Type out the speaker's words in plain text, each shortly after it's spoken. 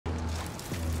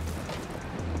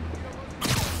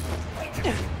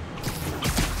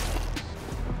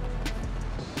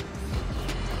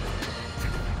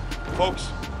Folks,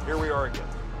 here we are again.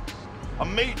 A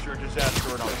major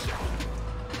disaster in our city.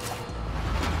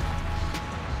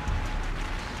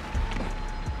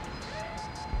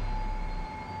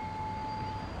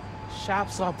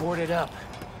 Shop's all boarded up.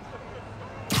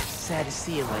 Sad to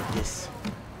see it like this.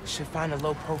 Should find a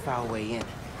low-profile way in.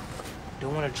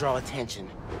 Don't want to draw attention.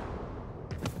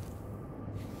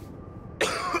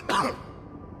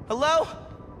 Hello?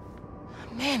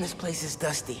 Man, this place is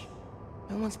dusty.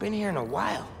 No one's been here in a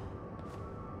while.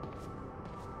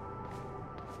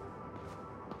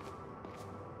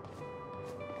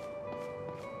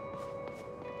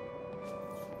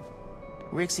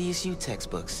 Rick's ESU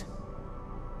textbooks.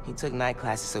 He took night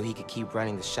classes so he could keep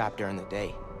running the shop during the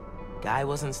day. Guy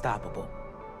was unstoppable.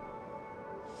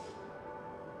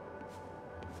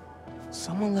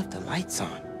 Someone left the lights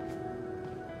on.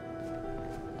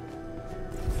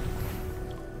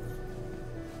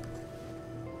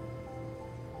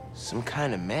 Some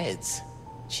kind of meds.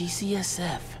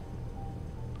 GCSF.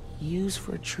 Used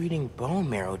for treating bone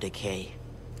marrow decay.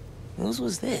 Whose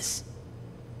was this?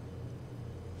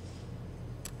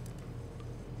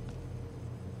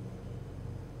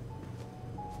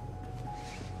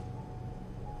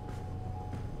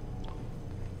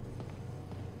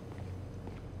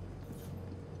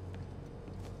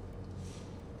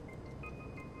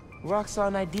 Rock saw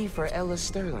an ID for Ella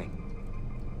Sterling.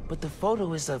 But the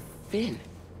photo is of Finn.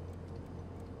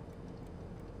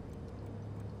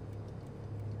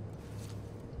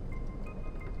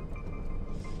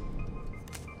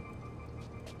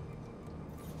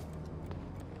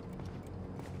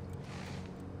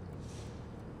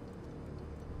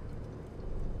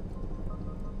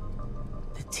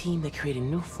 The team that created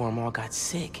Nuform all got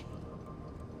sick.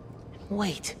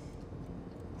 Wait,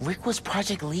 Rick was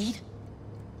project lead?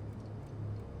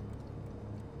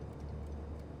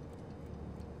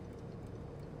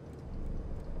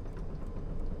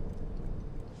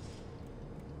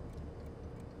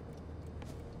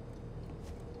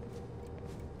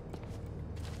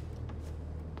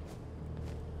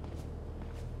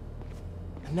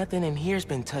 Nothing in here's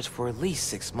been touched for at least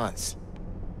 6 months.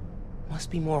 Must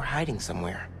be more hiding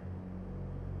somewhere.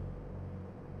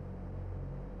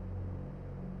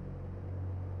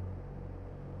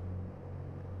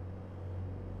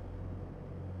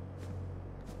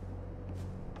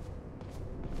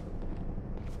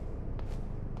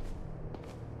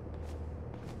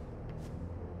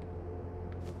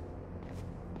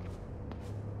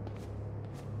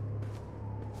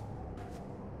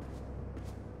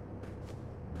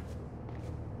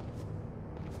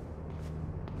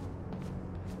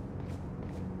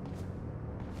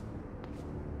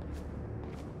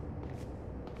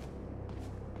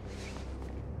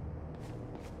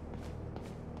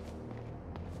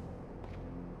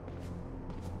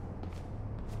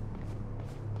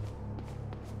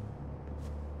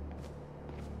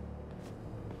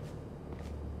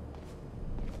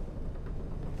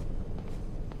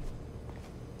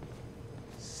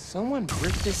 Someone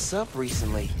bricked this up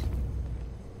recently.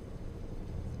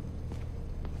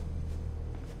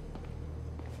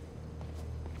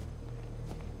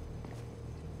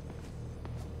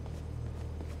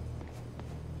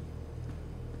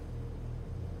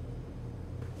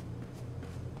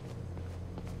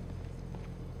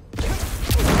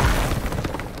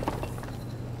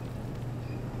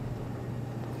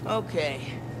 Okay,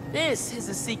 this is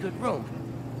a secret room.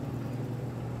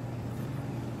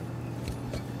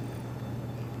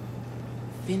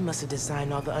 Finn must have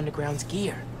designed all the Underground's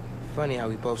gear. Funny how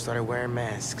we both started wearing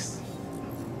masks.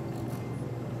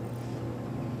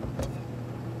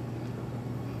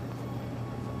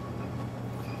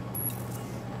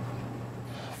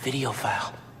 Video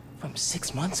file from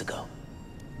 6 months ago.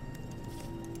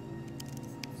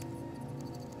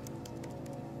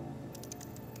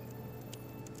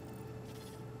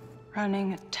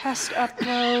 Running a test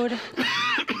upload.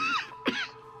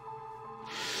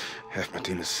 Half my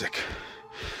team is sick.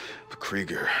 But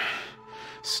Krieger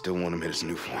still want him in his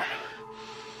new form.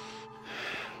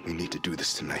 We need to do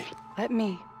this tonight. Let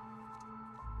me.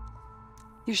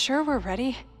 You sure we're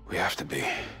ready? We have to be.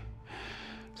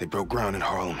 They broke ground in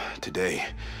Harlem today,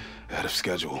 ahead of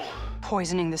schedule.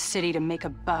 Poisoning the city to make a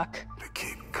buck. They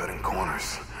keep cutting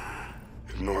corners,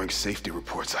 ignoring safety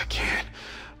reports. I can't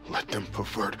let them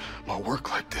pervert my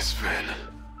work like this, Finn.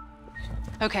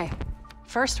 Okay,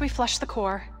 first we flush the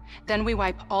core, then we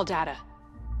wipe all data.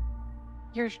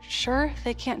 You're sure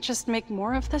they can't just make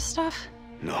more of this stuff?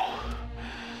 No.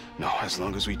 No, as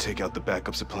long as we take out the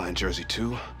backup supply in Jersey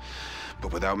too.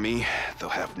 But without me, they'll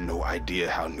have no idea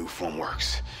how Nuform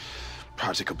works.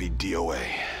 project will be DOA.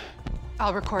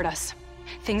 I'll record us.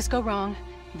 Things go wrong,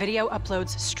 video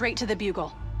uploads straight to the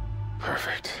Bugle.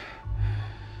 Perfect.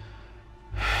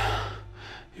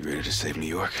 You ready to save New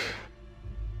York?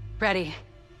 Ready.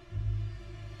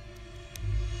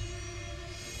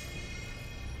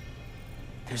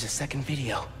 There's a second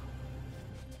video.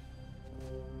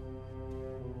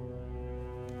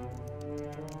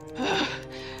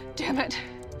 Damn it.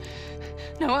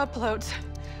 No uploads.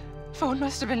 Phone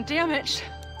must have been damaged.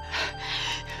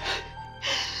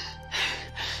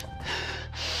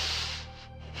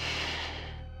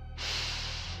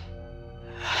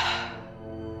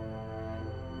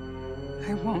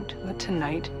 I won't let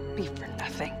tonight be for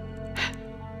nothing.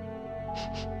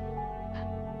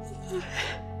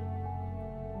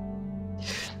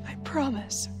 I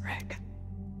promise, Rick.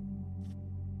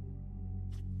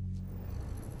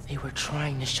 They were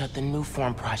trying to shut the New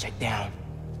Form project down.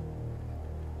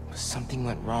 But something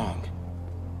went wrong.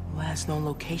 Last known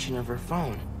location of her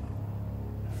phone.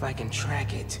 If I can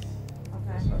track it.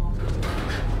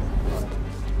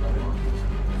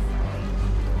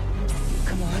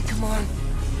 Come on, come on.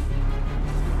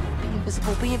 Be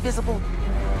invisible, be invisible.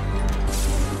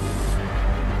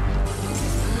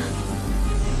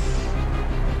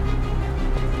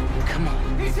 Come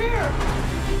on. He's here!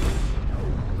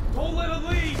 Don't let him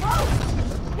leave!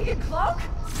 Oh! He can cloak?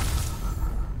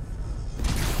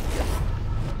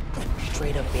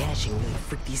 Straight up vanishing really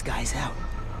freaked these guys out.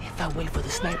 If I wait for the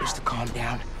snipers to calm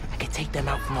down, I could take them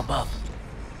out from above.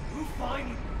 We'll find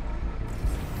him.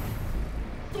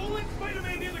 Don't let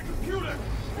Spider-Man near the computer!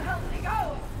 Where the hell did he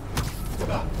go?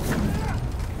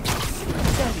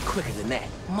 It's gotta be quicker than that.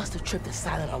 Must have tripped a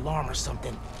silent alarm or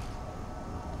something.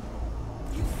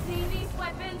 You see these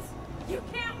weapons? You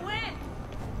can't win!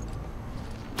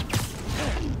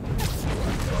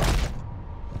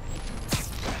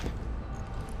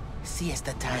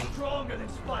 Siesta time. Stronger than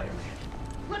Spider-Man.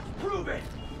 Let's prove it!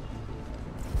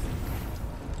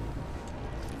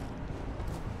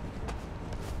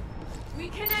 We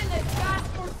can end this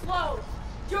fast or slow.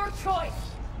 Your choice.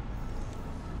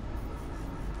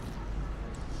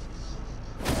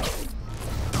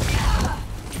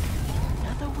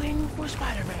 Another win for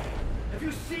Spider-Man. Have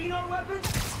you seen our weapons?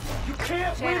 You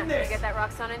can't Shayna, win this! you get that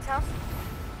Roxxon intel?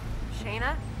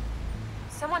 Shayna?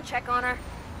 Someone check on her.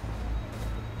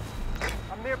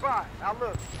 I'm nearby. I'll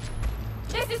look.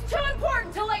 This is too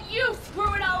important to let you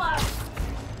screw it all up!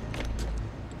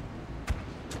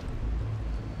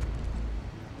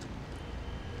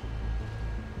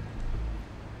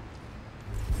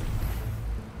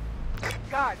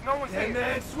 Guys, no one's here. And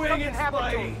then swing it,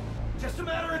 Spidey. Just a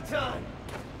matter of time.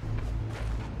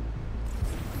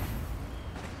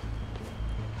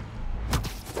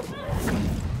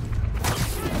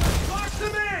 Lock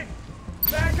them in!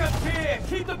 Back up here!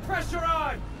 Keep the pressure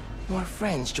on! More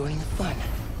friends joining the fun.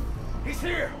 He's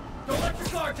here! Don't let your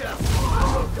guard down!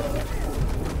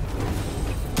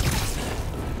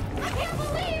 I can't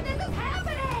believe this is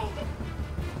happening!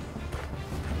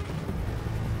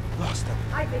 Lost them.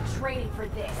 I've been training for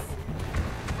this.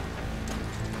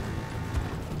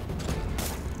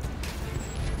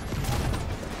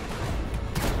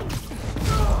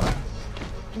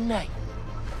 Good night.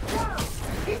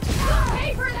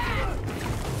 Pay for that!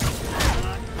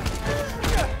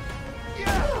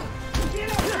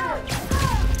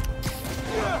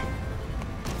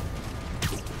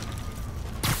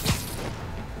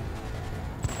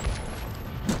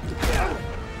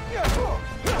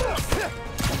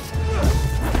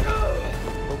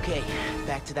 Okay,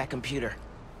 back to that computer.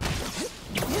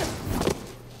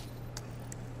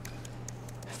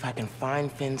 If I can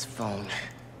find Finn's phone,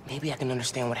 maybe I can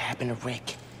understand what happened to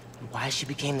Rick and why she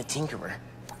became the Tinkerer.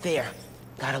 There,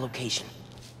 got a location.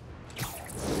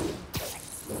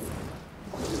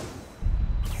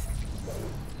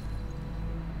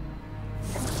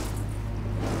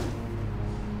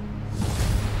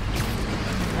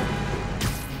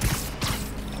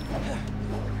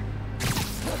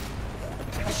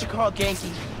 I should call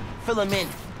Genki. Fill him in.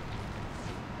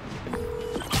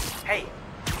 Hey,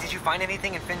 did you find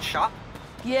anything in Finn's shop?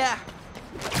 Yeah.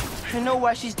 I know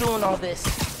why she's doing all this.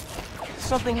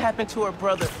 Something happened to her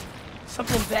brother.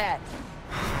 Something bad.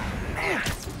 Man.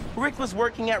 Rick was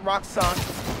working at Roxxon.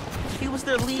 He was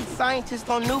their lead scientist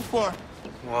on New Form.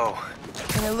 Whoa.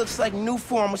 And it looks like New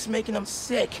Form was making him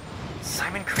sick.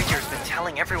 Simon Krieger's been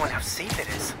telling everyone how safe it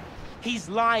is. He's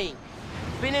lying.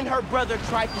 Finn and her brother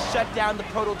tried to shut down the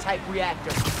prototype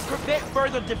reactor, prevent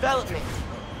further development.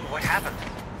 What happened?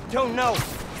 Don't know.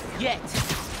 Yet.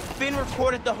 Finn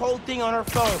recorded the whole thing on her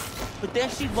phone, but then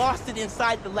she lost it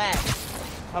inside the lab.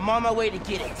 I'm on my way to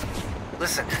get it.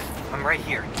 Listen, I'm right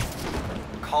here.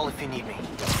 Call if you need me.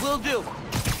 Will do.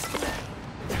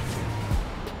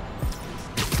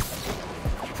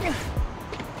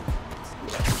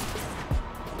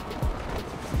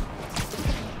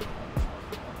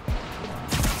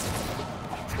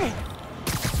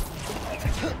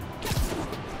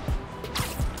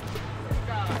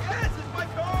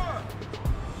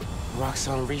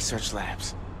 Roxxon Research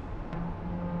Labs.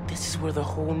 This is where the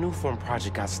whole Newform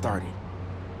project got started.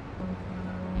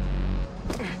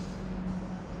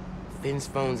 Finn's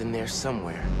phone's in there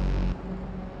somewhere.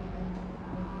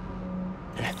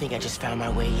 And I think I just found my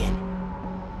way in.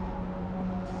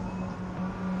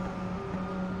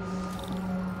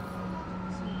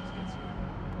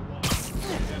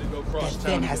 That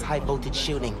Finn has high voltage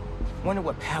shielding. Wonder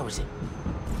what powers it.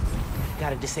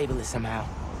 Gotta disable it somehow.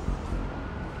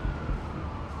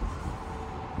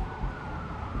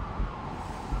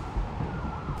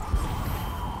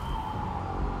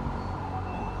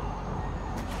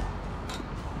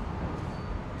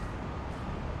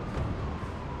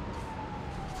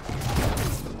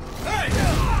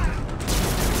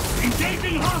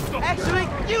 Actually,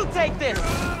 you take this!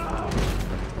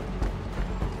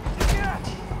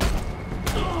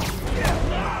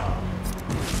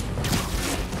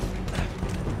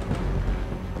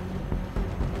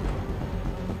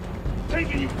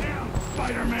 Taking you down,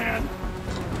 Spider-Man!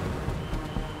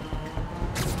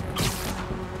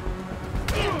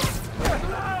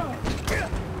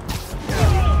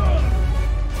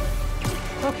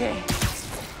 Okay.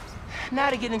 Now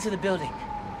to get into the building.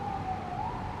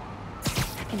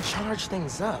 I can charge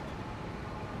things up.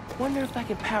 Wonder if I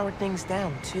can power things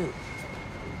down, too.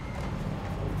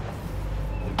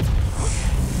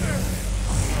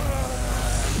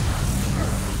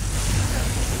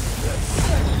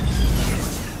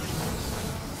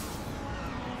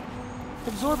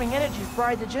 Absorbing energy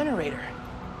fried the generator.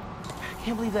 I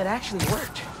can't believe that actually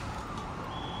worked.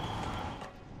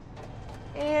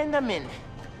 And I'm in.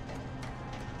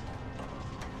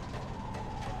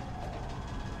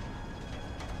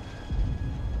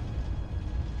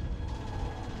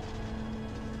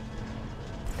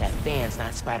 That fan's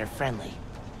not spider-friendly.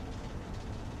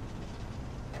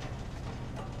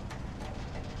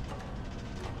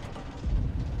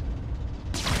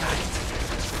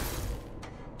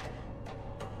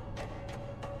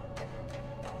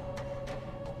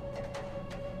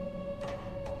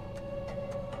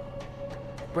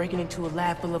 Breaking into a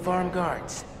lab full of armed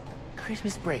guards.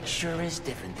 Christmas break sure is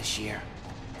different this year.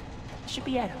 I should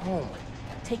be at home,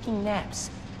 taking naps,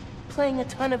 playing a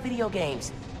ton of video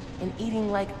games, and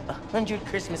eating like 100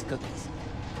 Christmas cookies.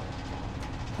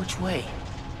 Which way?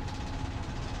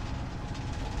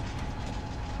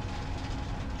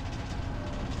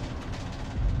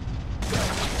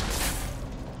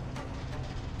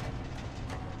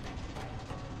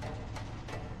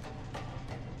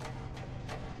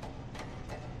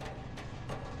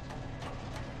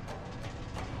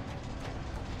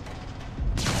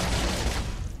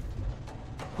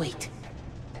 Wait,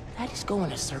 that just go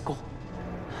in a circle?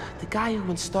 The guy who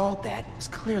installed that was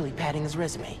clearly padding his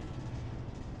resume.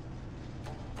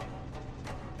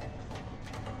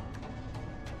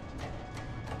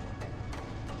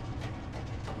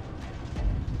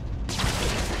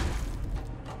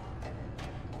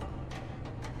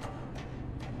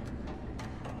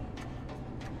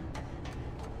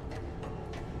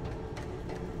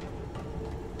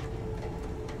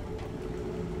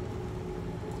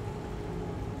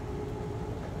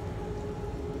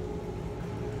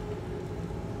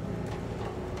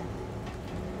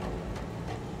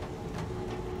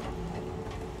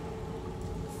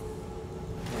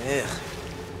 Ugh.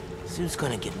 Suit's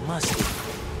gonna get musty.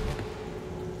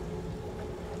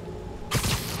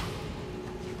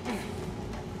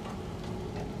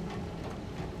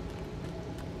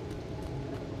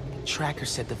 Tracker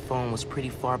said the phone was pretty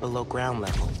far below ground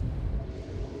level.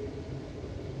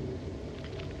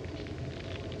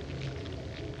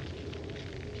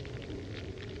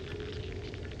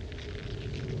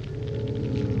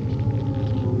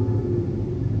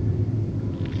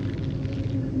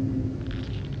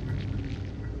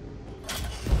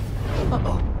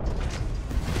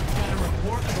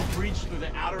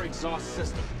 Exhaust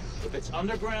system. If it's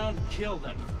underground, kill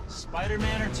them.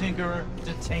 Spider-Man or Tinkerer,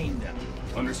 detain them.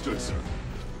 Understood, sir.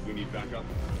 We need backup.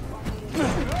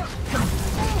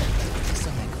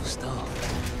 Something goes stall.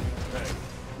 Hey,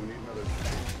 we need another.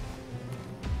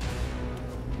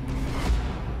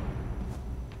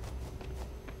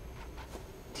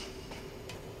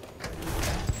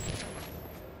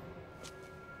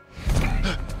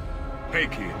 Hey,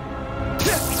 kid.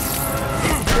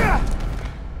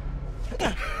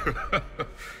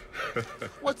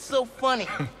 What's so funny?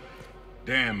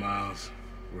 Damn, Miles.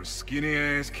 For a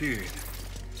skinny-ass kid,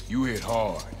 you hit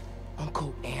hard.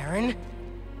 Uncle Aaron?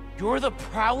 You're the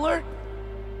Prowler?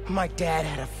 My dad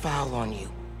had a foul on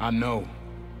you. I know.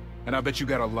 And I bet you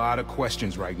got a lot of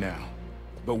questions right now.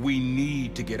 But we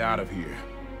need to get out of here.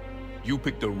 You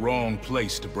picked the wrong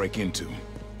place to break into.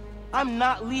 I'm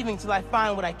not leaving till I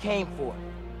find what I came for.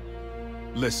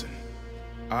 Listen,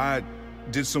 I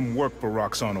did some work for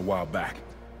Roxxon a while back.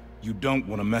 You don't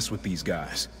want to mess with these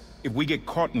guys. If we get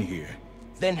caught in here...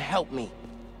 Then help me.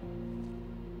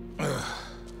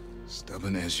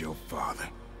 Stubborn as your father.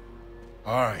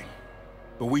 Alright,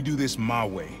 but we do this my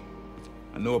way.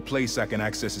 I know a place I can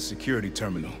access a security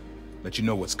terminal. Let you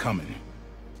know what's coming.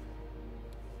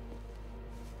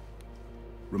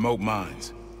 Remote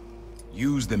mines.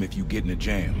 Use them if you get in a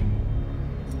jam.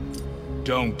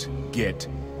 Don't get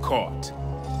caught.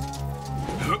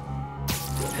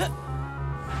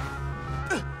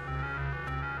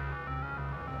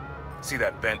 See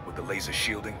that vent with the laser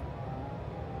shielding?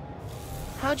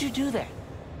 How'd you do that?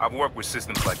 I've worked with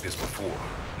systems like this before.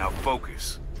 Now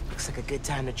focus. Looks like a good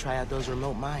time to try out those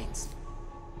remote mines.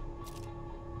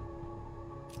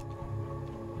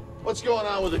 What's going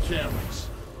on with the cameras?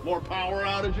 More power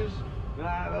outages?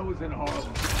 Nah, that was in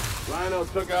Harlem. Rhino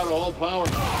took out a whole power.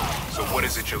 So what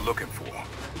is it you're looking for?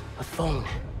 A phone.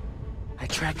 I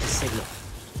tracked the signal.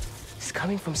 It's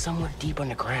coming from somewhere deep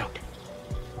underground.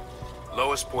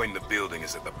 Lowest point in the building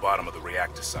is at the bottom of the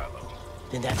reactor silo.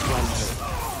 Then that's where I'm headed.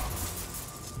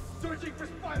 Searching for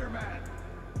Spider-Man!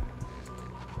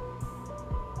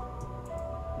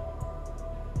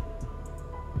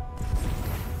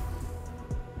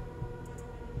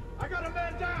 I got a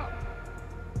man down!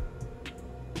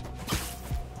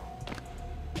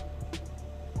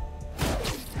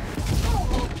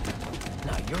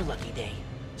 Not your lucky day.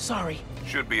 Sorry.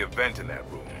 Should be a vent in that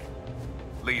room.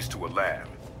 Leads to a lab,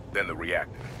 then the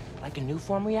reactor. Like a new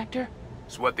form reactor?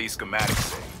 It's what these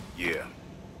schematics say, yeah.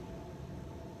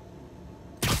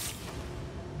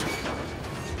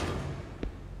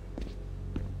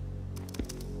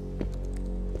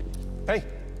 Hey,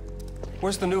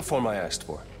 where's the new form I asked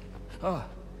for?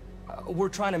 We're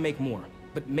trying to make more,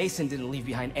 but Mason didn't leave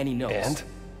behind any notes. And?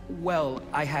 Well,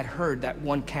 I had heard that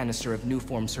one canister of new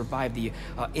form survived the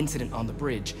incident on the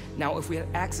bridge. Now, if we had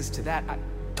access to that,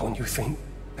 Don't you think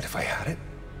that if I had it,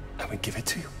 I would give it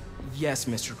to you? Yes,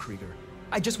 Mr. Krieger.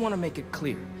 I just want to make it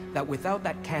clear that without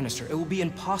that canister, it will be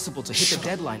impossible to hit the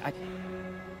deadline.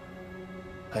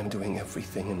 I'm doing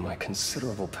everything in my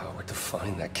considerable power to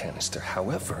find that canister.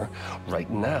 However, right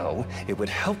now, it would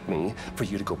help me for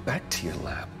you to go back to your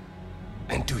lab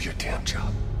and do your damn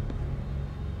job.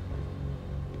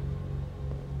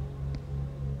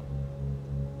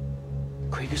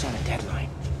 Krieger's on a deadline.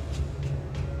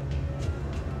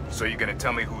 So you're gonna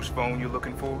tell me whose phone you're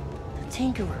looking for? The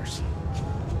Tinkerers.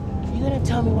 You gonna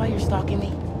tell me why you're stalking me?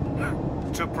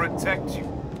 To protect you.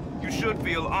 You should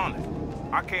feel honored.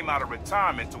 I came out of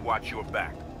retirement to watch your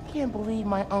back. Can't believe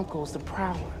my uncle's the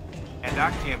Prowler. And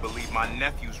I can't believe my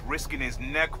nephew's risking his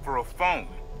neck for a phone.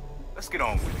 Let's get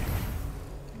on with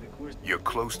it. You're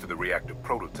close to the reactor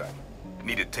prototype.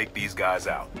 Need to take these guys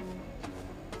out.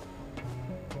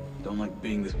 Don't like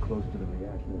being this close to the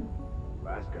reactor.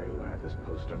 Last guy who had this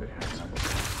post started hanging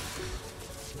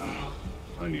up.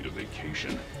 I need a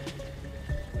vacation.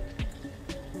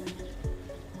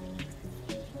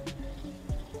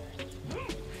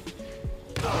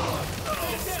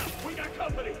 We got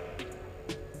company!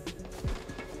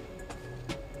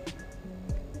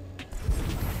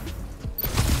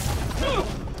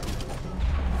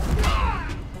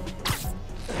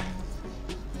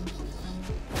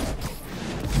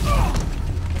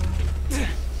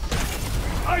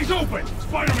 Eyes open!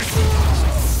 Spider-Man!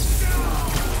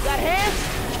 Got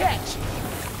hands? Catch!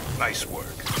 Nice work.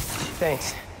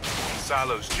 Thanks.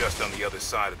 Silo's just on the other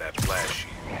side of that blast sheet.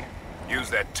 Use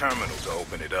that terminal to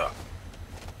open it up.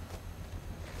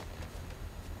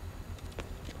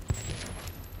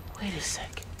 Wait a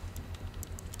sec.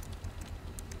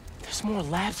 There's more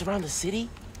labs around the city?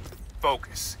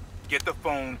 Focus. Get the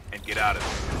phone and get out of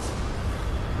there.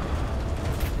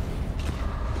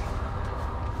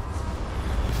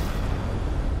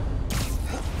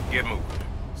 Get moving.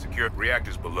 Secured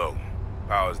reactors below.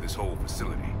 Powers this whole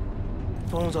facility.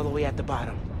 Phone's all the way at the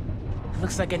bottom.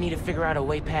 Looks like I need to figure out a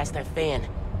way past that fan.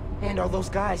 And all those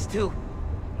guys, too.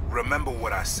 Remember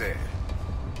what I said.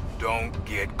 Don't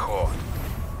get caught.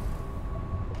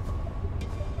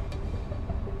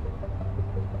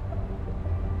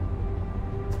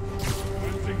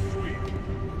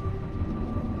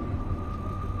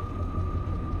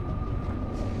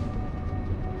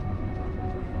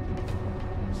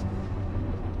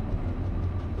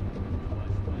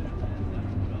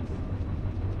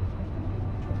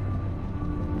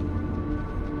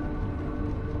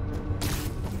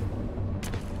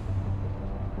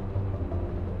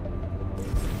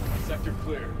 Sector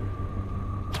clear.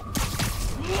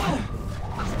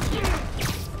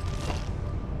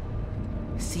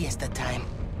 Siesta time.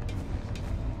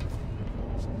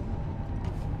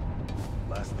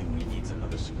 Last thing we need is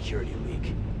another security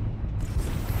leak.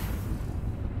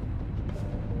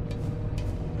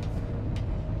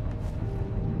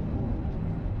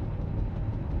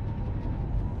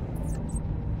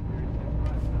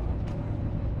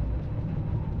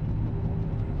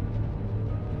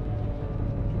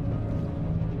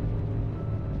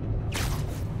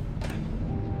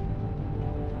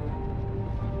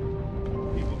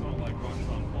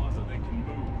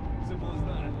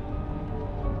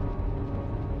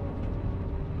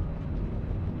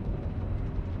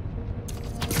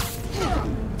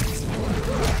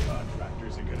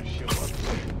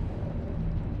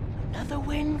 Another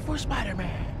win for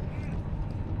Spider-Man.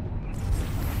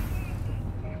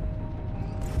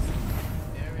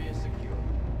 Area secure.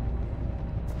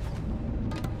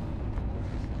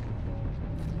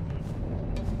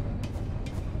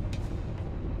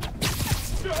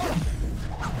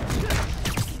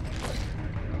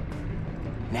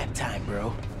 Nap time,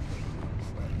 bro.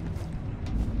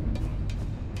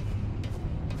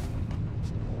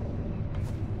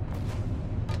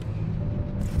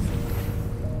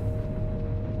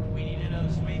 We need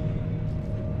another sweep.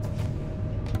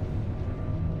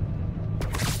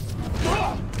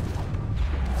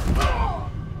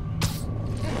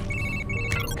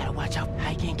 Gotta watch out.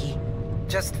 Hi, Genki.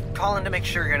 Just calling to make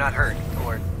sure you're not hurt,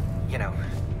 or, you know,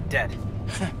 dead.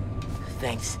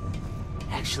 Thanks.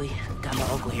 Actually, got my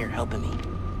uncle here helping me.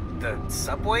 The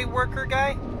subway worker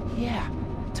guy? Yeah.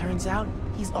 Turns out,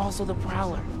 he's also the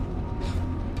Prowler.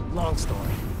 Long story.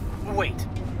 Wait,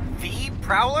 the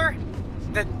Prowler?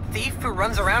 The thief who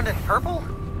runs around in purple?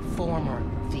 Former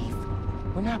thief.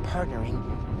 We're not partnering.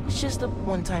 It's just a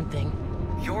one-time thing.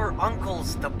 Your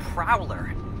uncle's the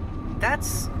Prowler.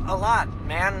 That's a lot,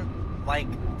 man. Like,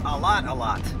 a lot.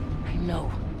 I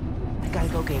know. I gotta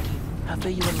go, Genki. I'll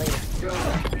fill you in later.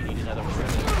 We need another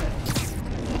perimeter.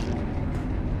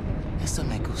 Eso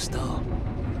me gustó.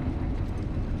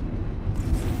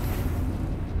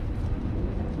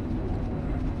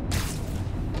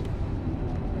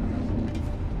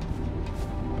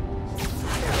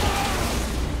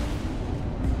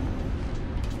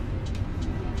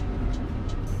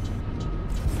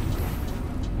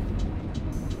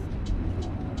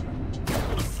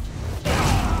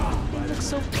 You look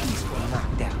so peaceful,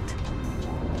 knocked out.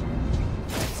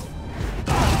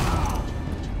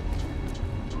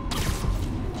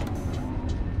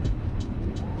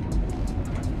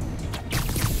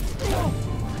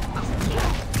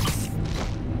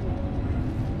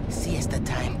 Siesta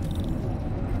time.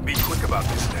 Be quick about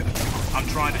this, nephew. I'm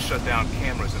trying to shut down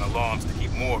cameras and alarms to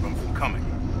keep more of them from coming.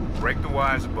 Break the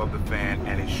wires above the fan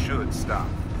and it should stop.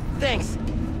 Thanks.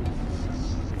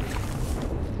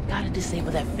 Gotta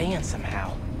disable that fan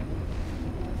somehow.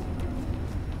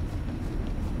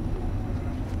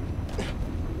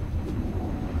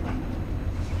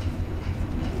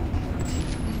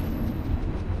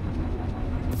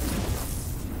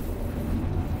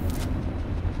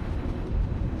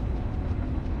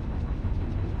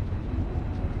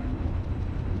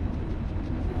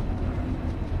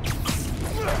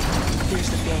 There's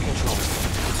the fan controls.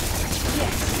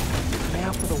 Yes.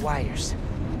 Now for the wires.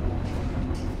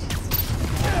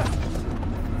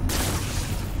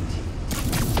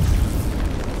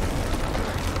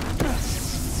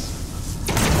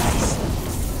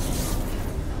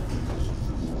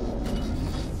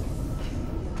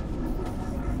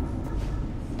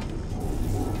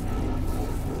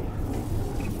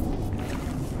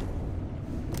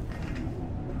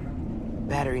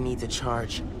 Battery needs a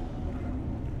charge.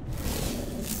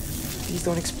 Please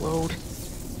don't explode.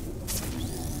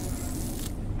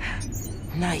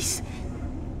 Nice.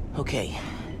 Okay.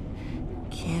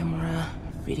 Camera,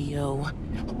 video.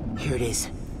 Here it is.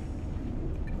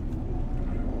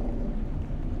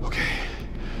 Okay.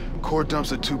 Core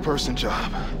dump's a two-person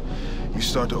job. You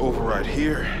start to override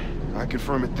here, I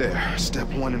confirm it there. Step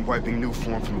one in wiping new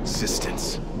form from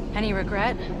existence. Any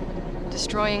regret?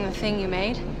 Destroying the thing you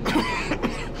made?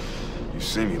 You've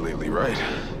seen me lately, right?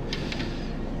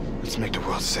 Let's make the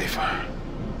world safer.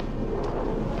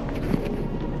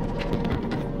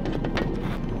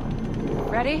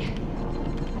 Ready?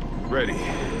 Ready.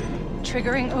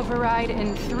 Triggering override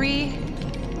in 3,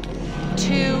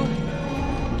 2...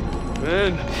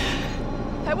 Ben!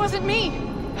 That wasn't me!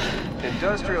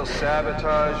 Industrial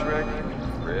sabotage, Rick?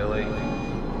 Really?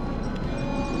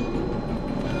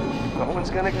 No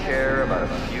one's gonna care about a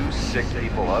few sick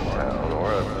people uptown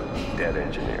or a dead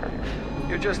engineer.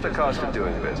 You're just the cost of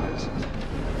doing business.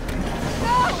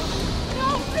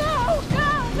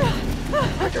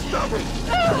 I can stop him!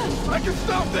 I can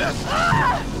stop this!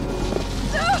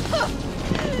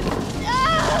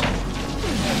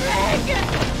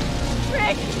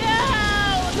 Rick, no!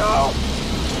 No!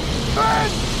 Ben!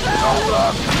 Don't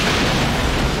look!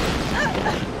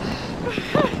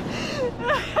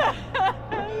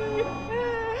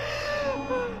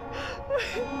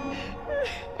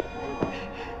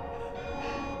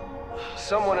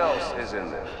 Someone else is in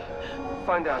there.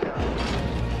 Find out.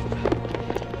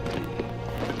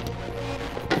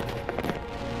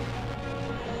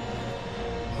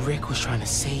 Rick was trying to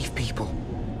save people,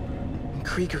 and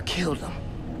Krieger killed him.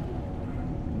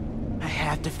 I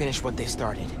have to finish what they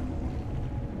started.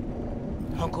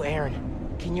 Uncle Aaron,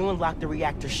 can you unlock the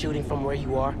reactor shooting from where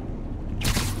you are?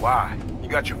 Why? You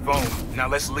got your phone. Now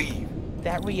let's leave.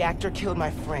 That reactor killed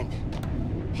my friend.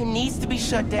 It needs to be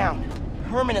shut down,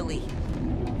 permanently.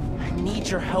 I need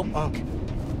your help, Unc.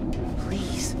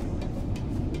 Please.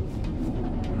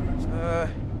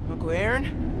 Uncle Aaron?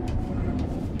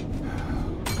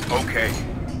 Okay.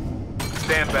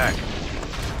 Stand back.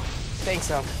 Thanks,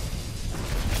 Unc.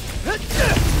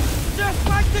 Just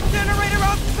like the generator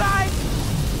outside!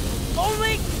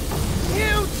 Only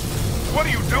huge! What are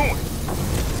you doing?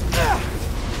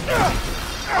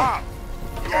 Stop!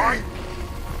 Alright?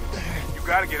 You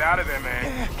gotta get out of there,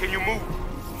 man. Can you move?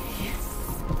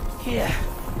 Yeah.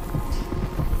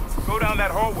 Go down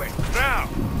that hallway. Now!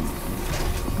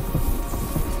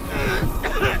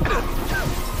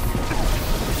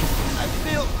 I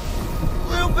feel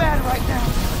real bad right now.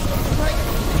 Like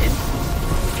it's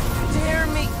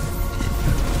tearing me.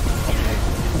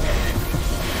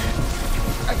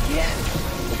 I can't.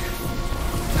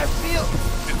 I feel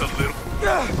just a little.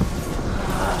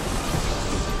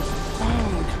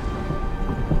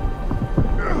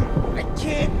 I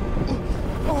can't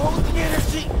hold the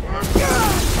energy.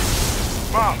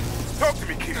 Mom, talk to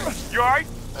me, kid. You alright?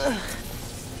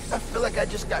 I feel like I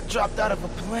just got dropped out of a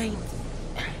plane.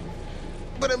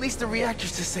 But at least the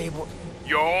reactor's disabled.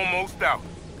 You're almost out.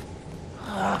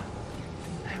 I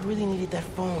really needed that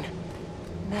phone.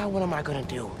 Now what am I gonna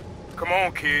do? Come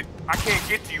on, kid. I can't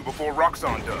get to you before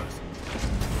Roxxon does.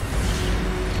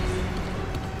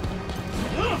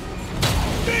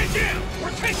 Stand down!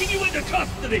 We're taking you into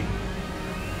custody!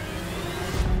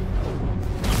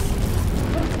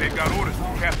 They've got orders to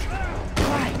capture you.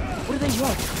 Why? What do they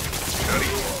want? Study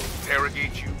you,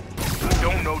 interrogate you.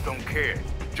 Don't know, don't care.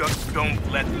 Just don't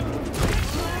let them.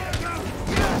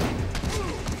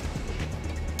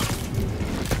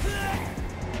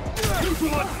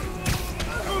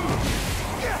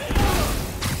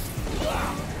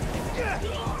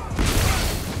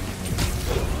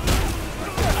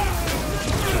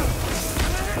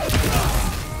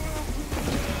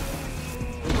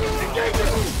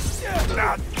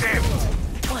 Ah, damn it!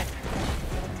 What?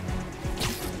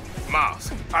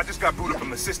 Miles, I just got booted from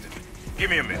the system. Give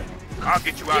me a minute. I'll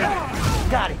get you out of there.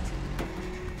 Got it.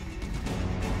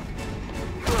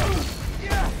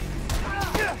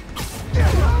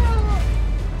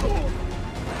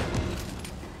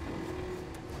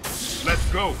 Let's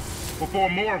go, before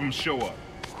more of them show up.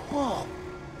 Whoa.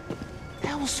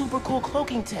 That was super cool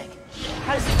cloaking tech.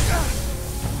 How does it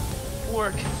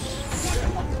work?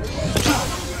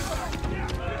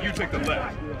 You take the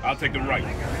left, I'll take the right.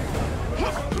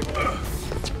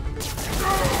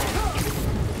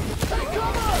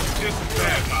 This is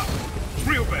bad, Mom.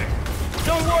 Real bad.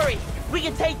 Don't worry. We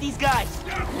can take these guys.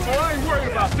 Oh, I ain't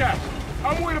worried about that.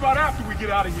 I'm worried about after we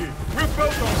get out of here. We're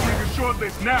both on Krieger's short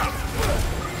list now.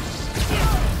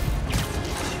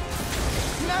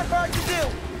 Not hard to do.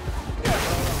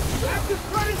 That's as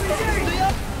front as the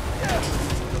gate!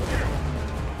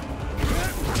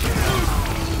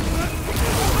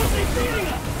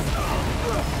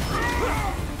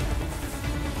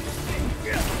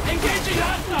 Engaging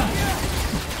hostile!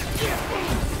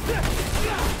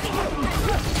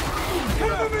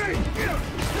 Cover me!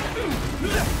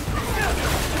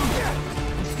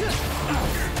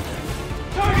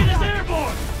 Target is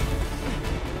airborne!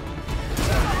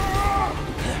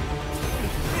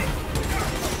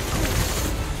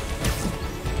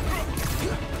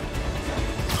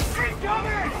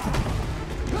 Incoming!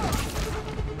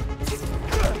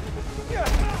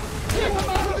 Come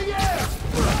out of the air!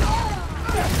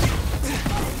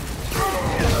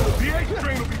 The H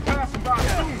train will be passing by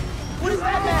soon. What is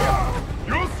that now?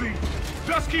 You'll see.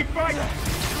 Just keep fighting.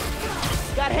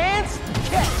 Got hands?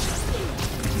 Catch.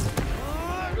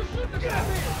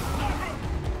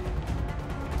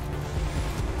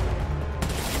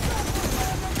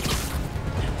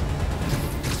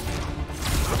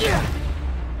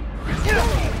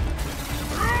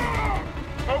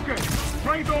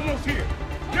 Train's almost here.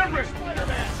 Get ready.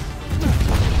 Spider-Man.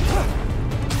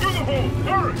 Through the hole.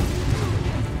 Hurry.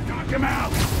 Knock him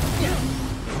out.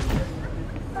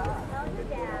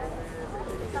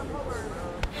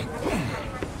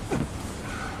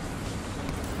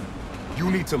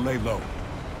 You need to lay low.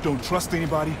 Don't trust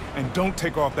anybody, and don't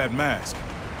take off that mask.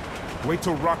 Wait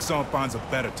till Roxxon finds a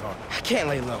better target. I can't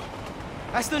lay low.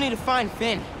 I still need to find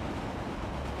Finn.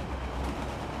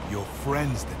 Your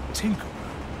friend's the Tinkerer.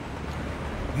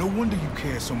 No wonder you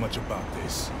care so much about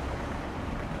this.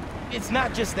 It's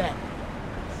not just that.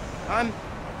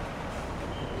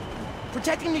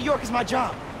 Protecting New York is my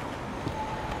job.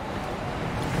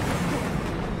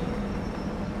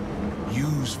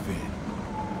 Use Finn.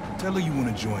 Tell her you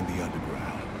want to join the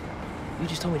underground. You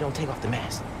just told me don't take off the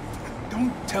mask.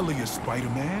 Don't tell her you're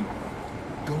Spider-Man.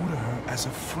 Go to her as a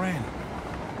friend.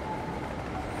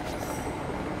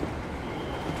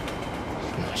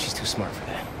 No, she's too smart for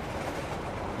that.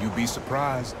 You'd be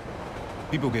surprised.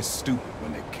 People get stupid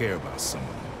when they care about someone.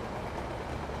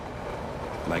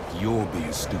 Like you're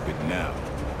being stupid now.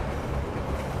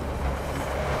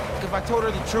 If I told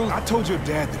her the truth... I told your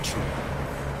dad the truth.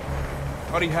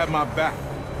 Thought he had my back.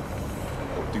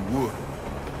 Hoped he would.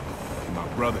 And my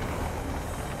brother.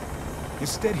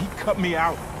 Instead, he cut me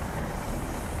out.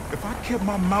 If I kept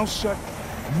my mouth shut,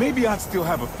 maybe I'd still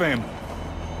have a family.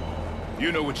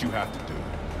 You know what you have to do.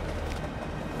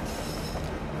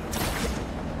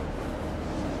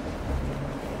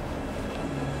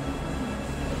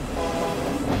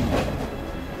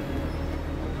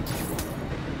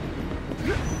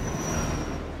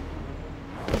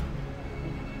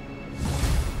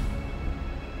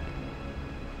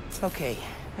 Okay,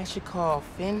 I should call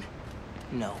Finn.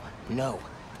 No.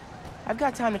 I've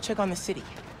got time to check on the city.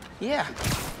 Yeah.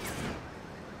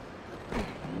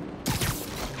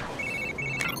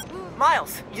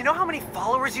 Miles, you know how many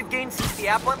followers you've gained since the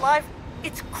app went live?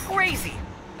 It's crazy!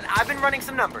 And I've been running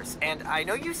some numbers, and I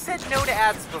know you said no to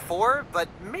ads before, but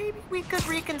maybe we could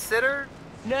reconsider...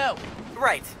 No!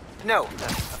 Right. No,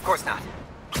 of course not.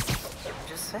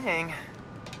 Just saying.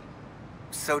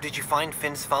 So did you find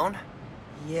Finn's phone?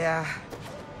 Yeah,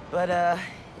 but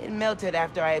it melted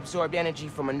after I absorbed energy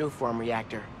from a Nuform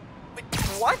reactor. Wait,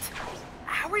 what?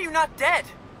 How are you not dead?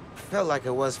 Felt like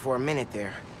it was for a minute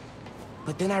there.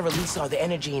 But then I released all the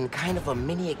energy in kind of a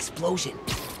mini explosion.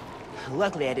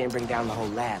 Luckily, I didn't bring down the whole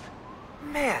lab.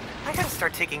 Man, I gotta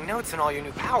start taking notes on all your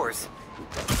new powers.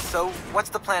 So, what's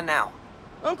the plan now?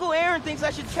 Uncle Aaron thinks I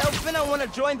should tell Finn I want to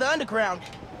join the underground.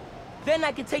 Then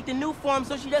I can take the Nuform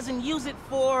so she doesn't use it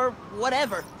for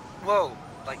whatever. Whoa,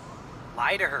 like,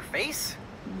 lie to her face?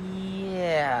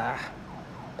 Yeah,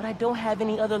 but I don't have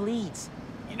any other leads.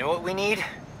 You know what we need?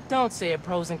 Don't say a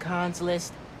pros and cons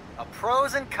list. A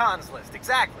pros and cons list,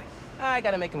 exactly. I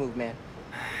gotta make a move, man.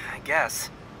 I guess.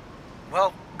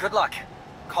 Well, good luck.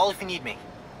 Call if you need me.